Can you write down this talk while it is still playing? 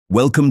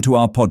Welcome to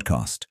our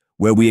podcast,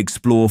 where we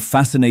explore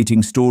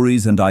fascinating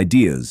stories and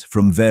ideas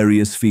from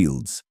various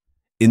fields.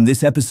 In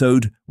this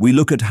episode, we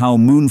look at how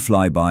moon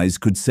flybys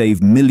could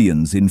save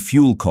millions in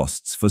fuel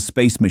costs for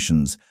space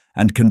missions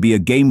and can be a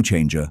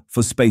game-changer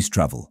for space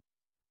travel.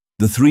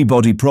 The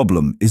three-body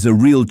problem is a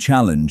real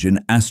challenge in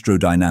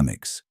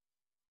astrodynamics.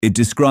 It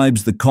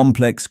describes the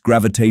complex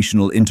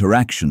gravitational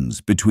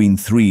interactions between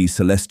three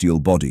celestial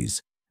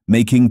bodies,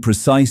 making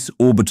precise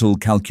orbital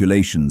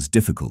calculations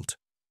difficult.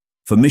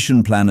 For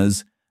mission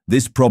planners,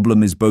 this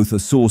problem is both a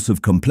source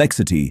of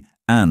complexity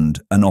and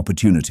an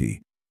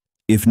opportunity.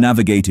 If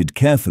navigated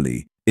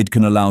carefully, it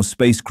can allow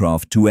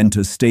spacecraft to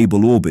enter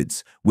stable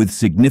orbits with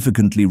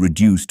significantly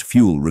reduced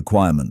fuel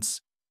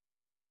requirements.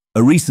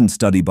 A recent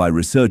study by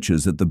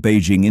researchers at the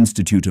Beijing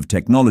Institute of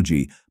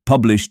Technology,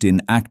 published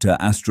in Acta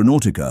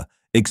Astronautica,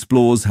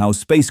 explores how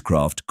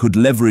spacecraft could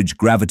leverage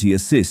gravity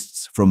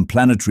assists from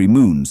planetary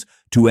moons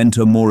to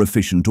enter more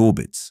efficient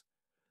orbits.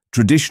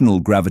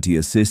 Traditional gravity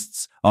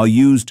assists are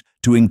used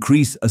to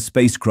increase a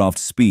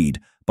spacecraft's speed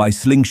by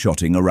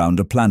slingshotting around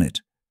a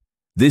planet.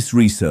 This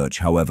research,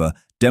 however,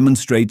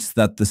 demonstrates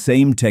that the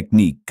same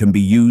technique can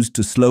be used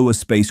to slow a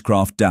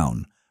spacecraft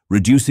down,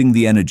 reducing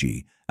the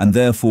energy, and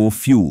therefore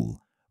fuel,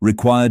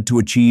 required to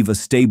achieve a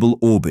stable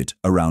orbit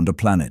around a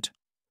planet.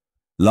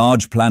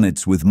 Large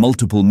planets with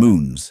multiple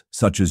moons,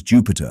 such as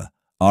Jupiter,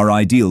 are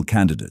ideal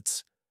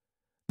candidates.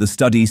 The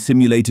study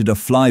simulated a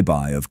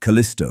flyby of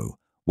Callisto,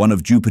 one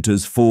of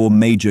Jupiter's 4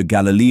 major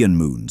Galilean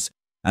moons,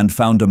 and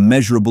found a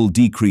measurable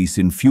decrease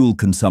in fuel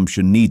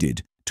consumption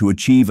needed to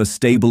achieve a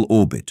stable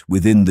orbit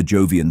within the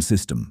Jovian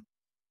system.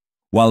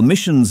 While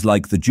missions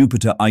like the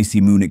Jupiter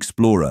Icy Moon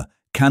Explorer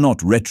cannot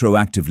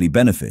retroactively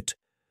benefit,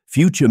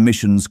 future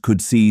missions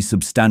could see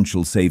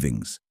substantial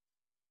savings.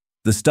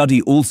 The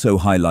study also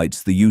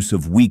highlights the use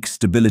of weak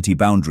stability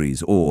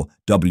boundaries, or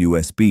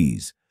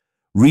WSBs,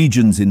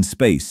 regions in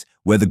space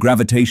where the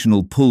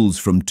gravitational pulls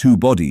from two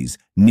bodies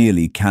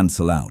nearly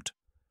cancel out.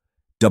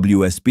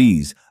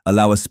 WSBs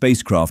allow a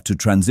spacecraft to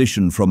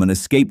transition from an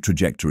escape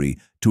trajectory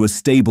to a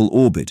stable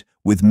orbit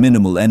with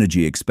minimal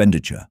energy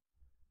expenditure.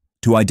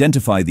 To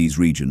identify these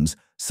regions,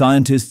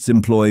 scientists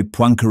employ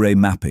Poincare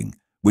mapping,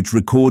 which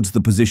records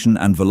the position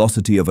and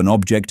velocity of an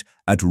object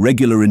at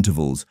regular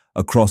intervals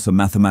across a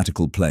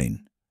mathematical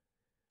plane.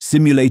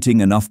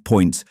 Simulating enough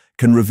points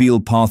can reveal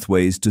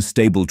pathways to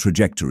stable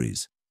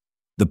trajectories.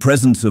 The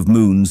presence of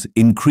moons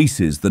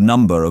increases the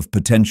number of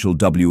potential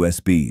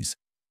WSBs.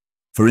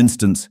 For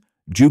instance,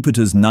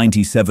 Jupiter's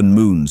 97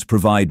 moons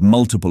provide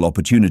multiple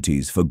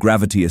opportunities for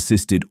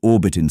gravity-assisted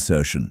orbit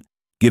insertion,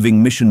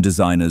 giving mission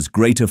designers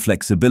greater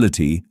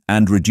flexibility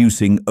and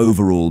reducing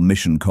overall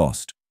mission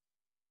cost.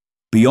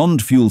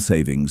 Beyond fuel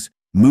savings,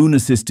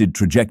 moon-assisted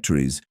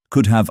trajectories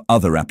could have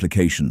other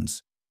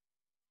applications.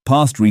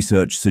 Past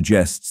research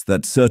suggests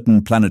that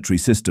certain planetary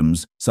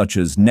systems, such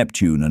as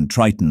Neptune and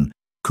Triton,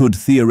 could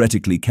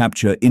theoretically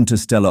capture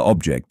interstellar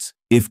objects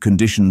if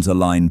conditions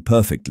align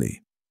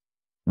perfectly.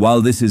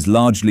 While this is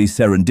largely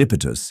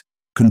serendipitous,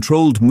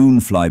 controlled moon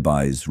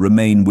flybys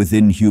remain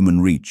within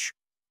human reach,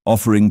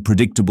 offering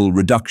predictable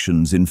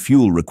reductions in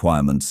fuel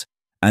requirements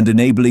and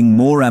enabling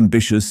more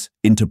ambitious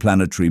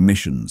interplanetary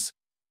missions.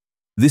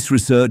 This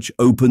research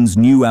opens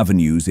new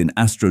avenues in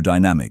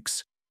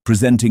astrodynamics,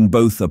 presenting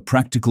both a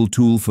practical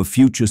tool for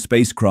future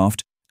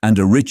spacecraft and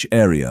a rich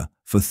area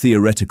for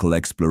theoretical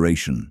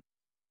exploration.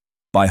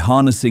 By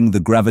harnessing the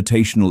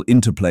gravitational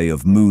interplay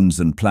of moons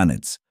and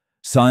planets,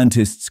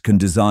 scientists can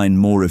design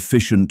more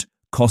efficient,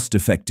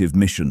 cost-effective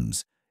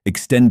missions,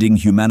 extending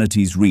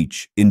humanity's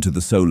reach into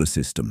the solar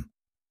system.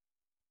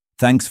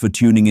 Thanks for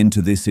tuning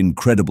into this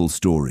incredible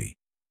story.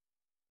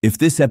 If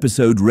this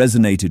episode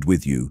resonated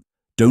with you,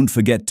 don't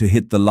forget to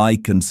hit the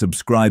like and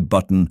subscribe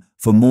button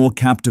for more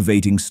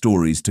captivating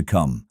stories to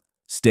come.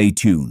 Stay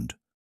tuned.